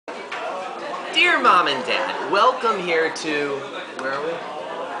Dear Mom and Dad, welcome here to, where are we?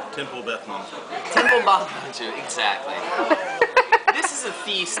 Temple Beth Monzo. Temple Monzo, exactly. This is a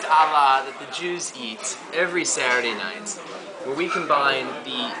feast a la that the Jews eat every Saturday night, where we combine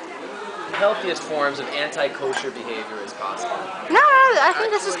the healthiest forms of anti-kosher behavior as possible. No, I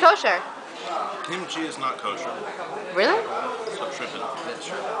think this is kosher. Kimchi is not kosher. Really? It's got shrimp in it. That's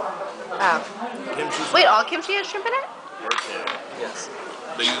true. Oh. Kimchi's Wait, all kimchi has shrimp in it? Yes.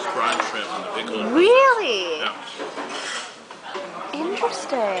 They use brine shrimp in the pickle. Really? Yeah.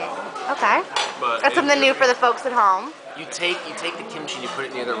 Interesting. Okay. But That's something new for the folks at home. You take the kimchi and you put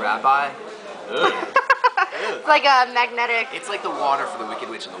it near the rabbi. It's like a magnetic. It's like the water for the Wicked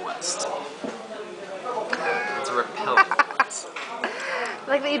Witch in the West. It's a repellent force.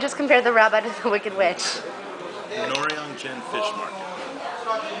 Like that you just compared the rabbi to the Wicked Witch. Noryeongjin Fish Market.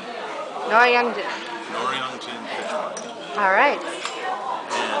 Noryeongjin. Noryeongjin Fish Market. All right.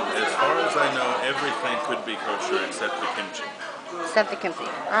 And as far as I know, everything could be kosher except the kimchi. Except the kimchi.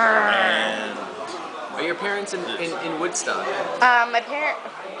 And Are your parents in Woodstock? My parent,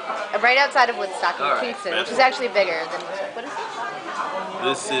 right outside of Woodstock in All right. Kingston, which is actually bigger than Woodstock.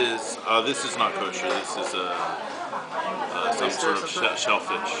 What is this? this is not kosher. This is some sort of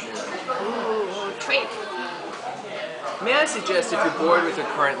shellfish. Ooh, treat. May I suggest, if you're bored with your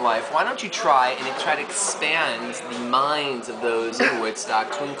current life, why don't you try to expand the minds of those in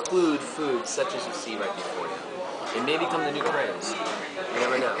Woodstock to include foods such as you see right before you. It may become the new craze. You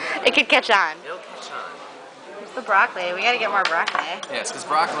never know. It could catch on. It'll catch on. Where's the broccoli? We gotta get more broccoli. Yes, because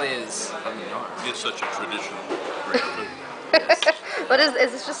broccoli is of the norm. It's such a traditional great food. What is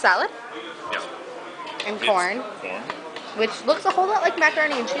this just salad? Yeah. And corn. Corn. Which looks a whole lot like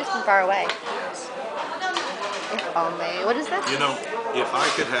macaroni and cheese from far away. Yes. If only. What is this? You know, if I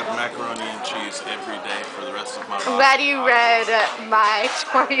could have macaroni and cheese every day for the rest of my life. I'm glad you read my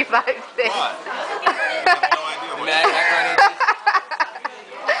 25 things. What? I have no idea what Macaroni and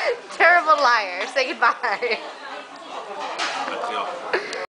cheese. Terrible liar. Say goodbye.